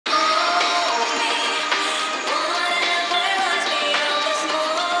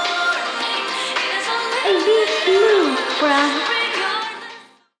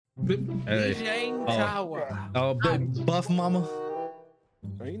Hey. Oh, big buff mama.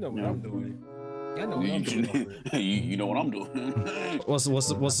 You know what I'm doing. I know what I'm doing. You know what I'm doing. What's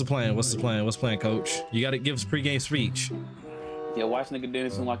the plan? What's the plan, coach? You got to give us pregame speech. Yeah, watch nigga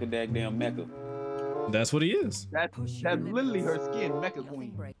dancing like a daggone Mecca. That's what he is. That's literally her skin, Mecca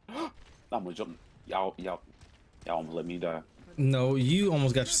Queen. I'm gonna jump. Y'all almost let me die. No, you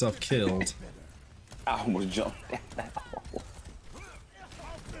almost got yourself killed. I almost jumped.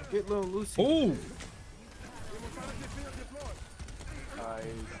 Get little Lucy. Ooh.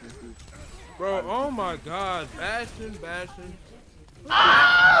 Bro, oh my God, Bastion.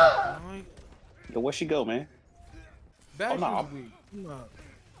 Yo, where she go, man? Bastion's weak. Nah.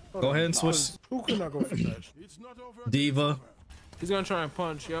 Go ahead and switch. Who could not go for Bastion? Diva. He's gonna try and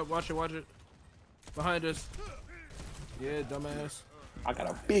punch. Yep, watch it. Behind us. Yeah, dumbass. I got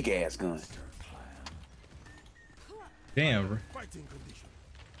a big ass gun. Damn.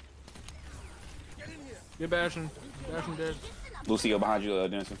 Get Bastion. Bastion dead. Lucio behind you,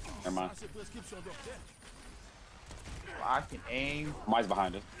 Denison. Never mind. I can aim. Mine's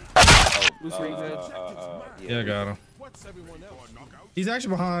behind us. Yeah, I got him. He's actually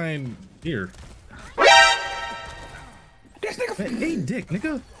behind here. This nigga. Man, hey, dick,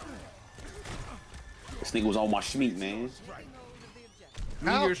 nigga. This nigga was on my schmeat, man.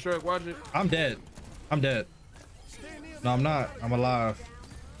 Meteor strike, watch it. I'm dead. No, I'm not. I'm alive.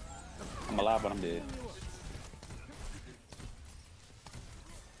 I'm alive, but I'm dead.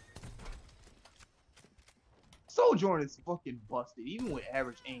 Sojourn is fucking busted, even with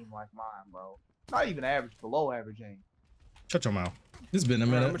average aim like mine, bro. Not even average, below average aim. Shut your mouth. It's been a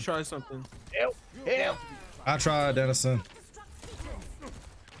minute. I'm gonna try something. Help. I tried, Denison.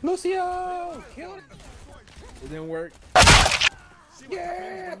 Lucio! Kill it! It didn't work.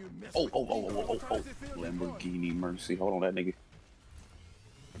 Yeah! Oh. Lamborghini Mercy. Hold on, that nigga.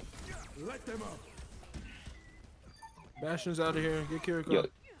 Bastion's out of here. Get Kiriko.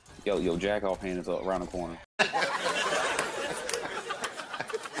 Yo, jack off hand is up around the corner.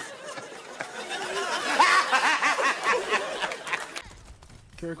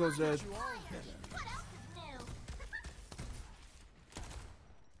 Kiriko's dead.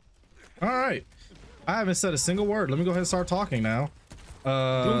 All right. I haven't said a single word. Let me go ahead and start talking now.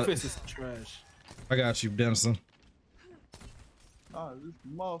 Doomfist is trash. I got you, Denison. Oh, this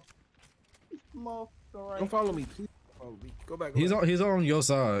muff. Alright. Don't follow me, please. Follow me. Go back. He's on your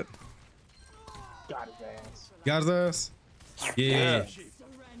side. Got his ass. Got his ass? Yeah.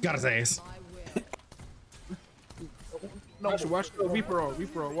 Got his ass. No, watch the Reaper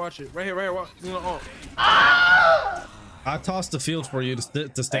on. Watch it. Right here. Watch. I tossed the field for you to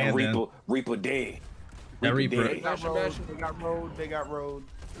stand in. Reaper dead. Reaper. They got road.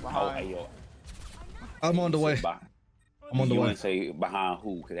 Behind. Yo. I'm on the way. I'm on the way. You say behind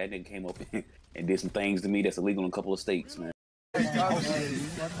who? Because that nigga came up and did some things to me that's illegal in a couple of states, man.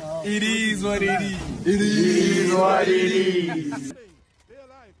 It is what it is.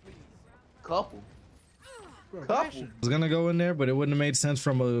 Couple. I was gonna go in there, but it wouldn't have made sense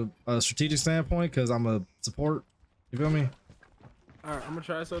from a strategic standpoint because I'm a support. You feel me? Alright, I'm gonna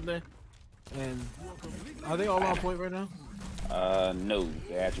try something. And are they all on point right now? No,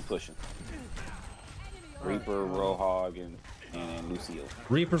 they're actually pushing. Reaper, Roadhog, and Lucio.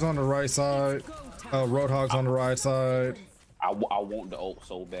 Reaper's on the right side. Roadhog's on the right side. I want the ult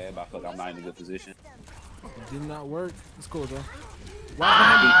so bad, but I feel like I'm not in a good position. It did not work. It's cool though.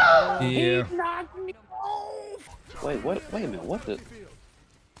 Yeah. Wait a minute. What the?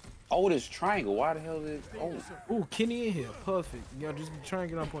 Oh, this triangle. Why the hell is? Oh. Ooh, Kenny in here. Perfect. Y'all just try and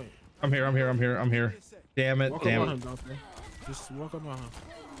get on point. I'm here. Damn it. Walk up on him, Dante. Just walk up on him.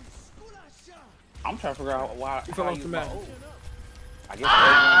 I'm trying to figure out why. He fell off the map. I guess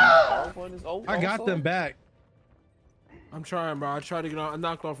R1 is over. I got them back. I'm trying, bro. I tried to get on. I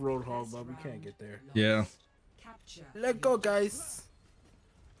knocked off Roadhog, but we can't get there. Yeah. Let go, guys.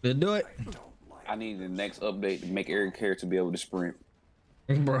 Let's do it. I need the next update to make every character be able to sprint.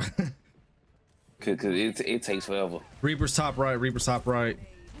 Bro. Cause it takes forever. Reaper's top right.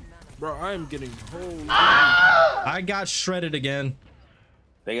 Bro, I am getting holy. I got shredded again.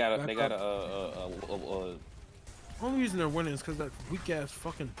 They got Only reason they're winning is because that weak ass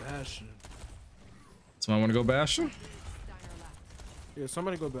fucking Bastion. So I want to go Bastion? Yeah,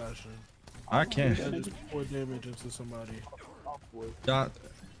 somebody go Bastion. I can't. Yeah, just pour damage into somebody. want-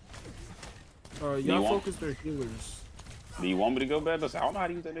 Y'all focus their healers. Do you want me to go back? I don't know how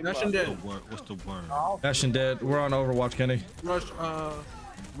to use that nigga. Bastion dead. What's the word? Bastion dead. We're on Overwatch, Kenny. Rush,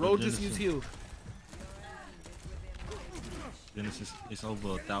 Road just used heal. Then it's over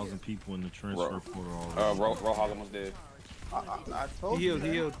 1,000 people in the transfer portal already. Roadhog almost dead. I told He you. healed.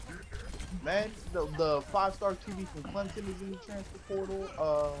 He healed. Man, the 5-star QB from Clemson is in the transfer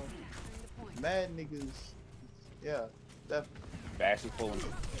portal. Mad niggas. Yeah, definitely. Bash is pulling.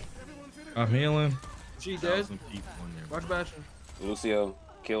 I'm healing. She dead. Some people in there. Watch Bastion. Lucio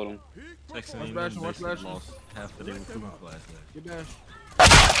killed him. Texas Watch A&M Bastion, watch basically Bastion. lost half of their recruiting class last year. Get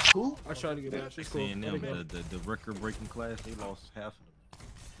Bash. Who? I tried to get Bash. It's Texas cool. A&M, Let it go. the record-breaking class, they lost half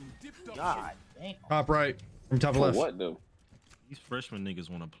of them. God damn. Top right. From top For left. what though? These freshman niggas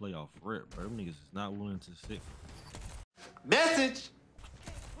want to play off rip, bro. Them niggas is not willing to sit. Message.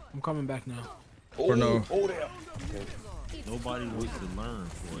 I'm coming back now. Or no. Oh, there. Nobody wants to learn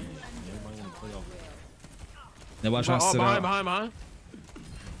for you. Nobody want to play off rip. Nobody trying to sit behind, out. behind.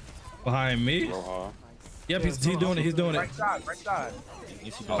 Behind me? Roja. Yep, he's doing it. He's doing it. Right side, right side.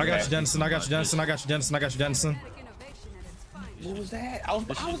 I got you, Denison. I got you, Denison. I got you, Denison. I got you, Denison. What was that? I was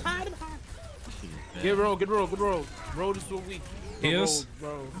hiding behind. Get roll, get roll, get roll. Roll is so weak. He is?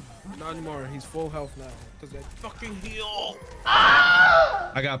 Bro. Not anymore. He's full health now. Cause that fucking heal.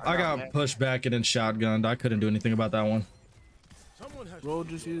 I got pushed back and then shotgunned. I couldn't do anything about that one. Roll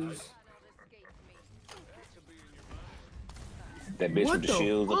just used. That bitch with the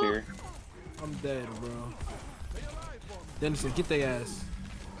shields up here. I'm dead, bro. Denison, get their ass.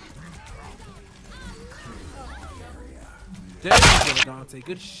 There you go, Dante.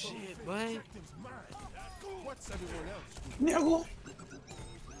 Good shit, boy. Nigga.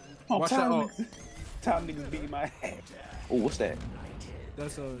 Watch that. Time niggas beat my ass. Oh, what's that?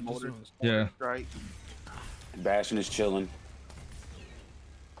 That's Yeah. Right. Bastion is chilling.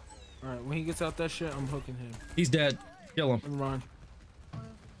 Alright, when he gets out that shit, I'm hooking him. He's dead. Kill him. Never mind.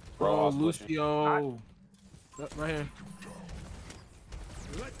 Bro, Oh, Lucio. Right here.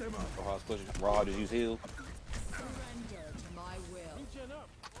 Roja's pushing. Roja just use heal.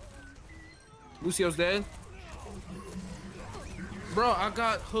 Lucio's dead. Bro, I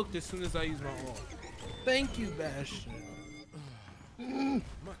got hooked as soon as I used my ult. Thank you, Bastion.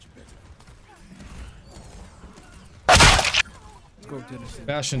 Much better. Go, Denison.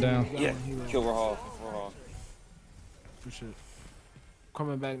 Bastion down. Yeah. Kill Roja. Roja. Good shit.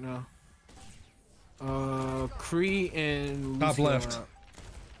 Coming back now. Kree and Top Lucio left. are up.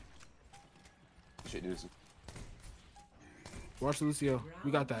 Shit, Denison. Watch Lucio. We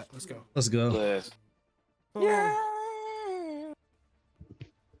got that. Let's go. Let's go. Bless. Yeah.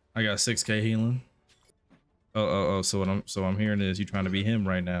 I got 6K healing. Oh. So I'm hearing is you trying to be him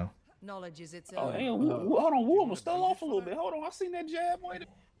right now. Knowledge is its Oh, own. damn. Hold on. Woo, I'm still off a little bit. Hold on. I seen that jab. Wait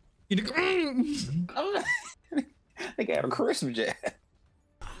I think I had a crisp jab.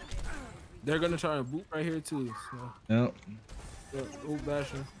 They're gonna try and boot right here too. So. Yep. Oh,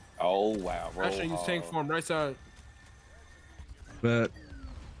 Bastion. Oh, wow. Bastion, use tank form. Right side. But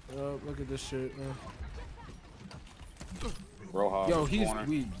Look at this shit, man. Roja. Yo, he's corner.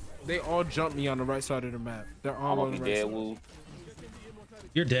 weak. They all jumped me on the right side of the map. They're all on the right dead, side. Woo.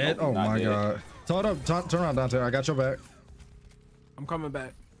 you're dead. Nope, Oh not my dead. god. Hold up. Turn around, Dante. I got your back. I'm coming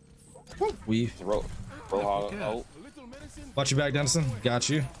back. Weave. Roja. Oh. Watch your back, Denison. Got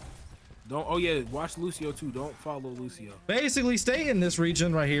you. Don't. Oh yeah, watch Lucio too. Don't follow Lucio. Basically, stay in this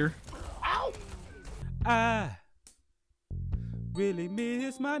region right here. I really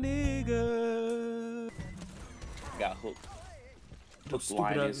miss my nigga. Got hooked. Took the Stupid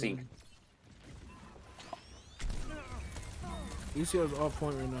line and ass- sink. Lucio's off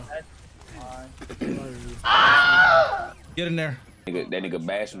point right now. Get in there. That nigga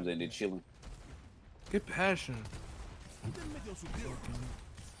Bash was in there chilling. Get Passion.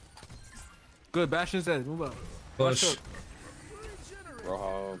 Good, Bastion's dead. Move up. Watch Push. hook.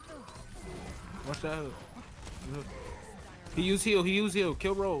 Roja. Watch that hook. He used heal. He used heal.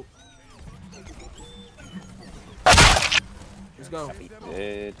 Kill roll. Let's go.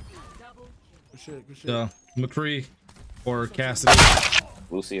 Dead. Good shit. Good shit. McCree or Cassidy.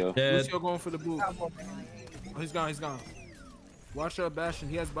 Lucio. Dead. Lucio going for the boot. Oh, he's gone. He's gone. Watch Bastion.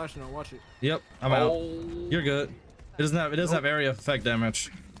 He has Bastion on. Watch it. Yep. I'm out. Oh. You're good. It doesn't have area effect damage.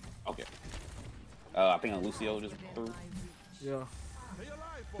 Okay. I think Lucio just threw. Yeah.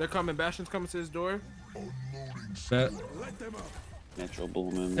 They're coming. Bastion's coming to his door. Bet. Metro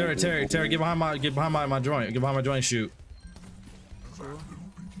booming. Terry, get behind my joint. Get behind my joint. Shoot.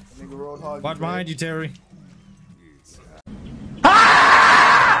 Nigga rolled hard. Watch behind you, Terry.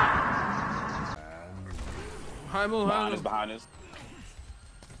 High move. High Behind us. move. Behind us.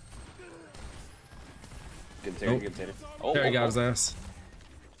 Get Terry. Nope. Get Terry. Oh, Terry got his ass.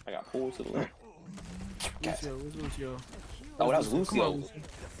 I got pulled to the left. Lucio. Where's Lucio? Oh, that was Come on, Lucio. Lucio.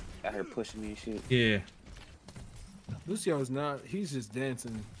 Got her pushing me and shit. Yeah. Lucio is not. He's just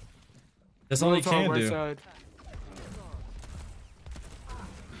dancing. That's all he Roll can right do. side.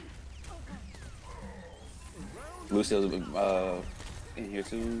 Lucio's in here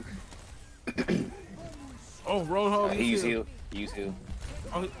too. Oh, Roadhog. He's healed. He's healed.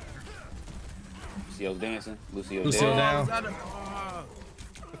 Oh, Lucio's dancing. Lucio Lucio down.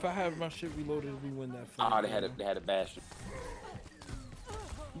 If I have my shit reloaded, we win that fight. Ah, they had a bastion.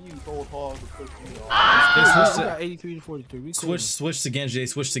 You told Hog to push me off. They We switched got to, 83 to 43. We switch to Genji. They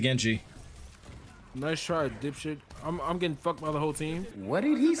switched to Genji. Nice try, dipshit. I'm getting fucked by the whole team. What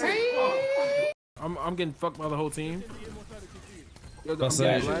did he say? I'm getting fucked by the whole team. Yo, I'm That's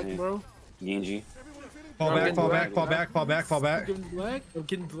getting it. black, bro. Genji. Fall back, fall back, fall back, fall back, fall back. I'm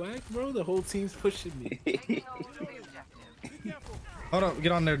getting black, bro. The whole team's pushing me. Hold up,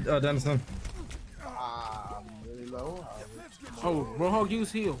 get on there, Dennison. I'm really low. Oh, Roadhog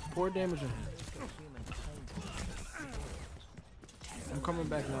use heal. Poor damage on him. I'm coming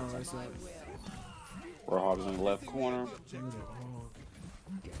back now, right side. Roadhog's in the left corner.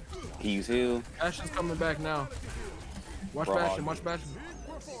 He's healed. Bastion's coming back now. Watch Roadhog. Bastion, watch Bastion.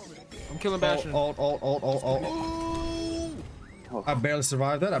 I'm killing Bastion. Alt. I barely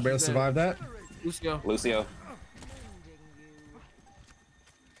survived that. I barely survived that. Lucio. Lucio.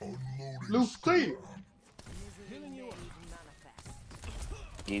 Lucio.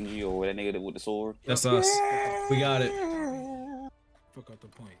 Genji or that nigga with the sword. That's us. We got it. Fuck out the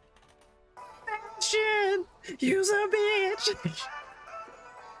point. Use a bitch.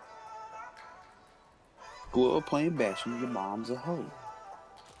 Grew up playing Bastion, your mom's a hoe.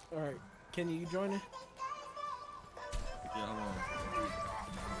 Alright, Kenny, you join it? Yeah, hold on.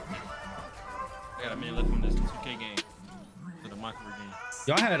 I got a minute left on this 2K game. For the micro game.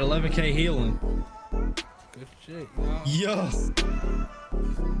 Y'all had 11K healing. Good shit. Yo.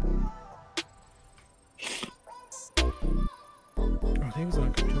 Oh, he was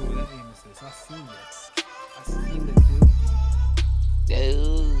on control with that aim assist. I seen that. I seen the dude.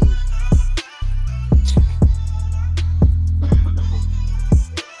 Dude.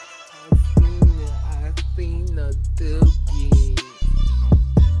 I seen the dookie.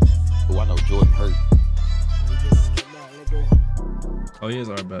 Oh, I know Jordan hurt. Oh, he is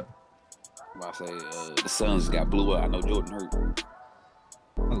our bet. I say the Suns got blew up. I know Jordan hurt.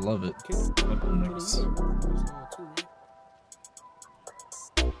 I love it. Fuck them niggas.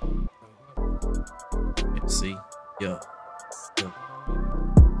 Yeah, see? Yeah.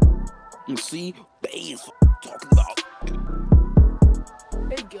 You see, they is talking about.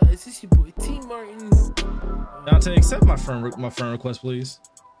 Hey guys, this your boy T Martin. Dante, accept my friend request, please.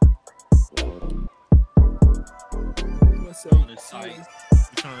 What's On up? this site,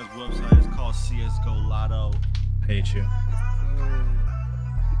 we turn this website. It's called CS:GO Lotto. I hate you.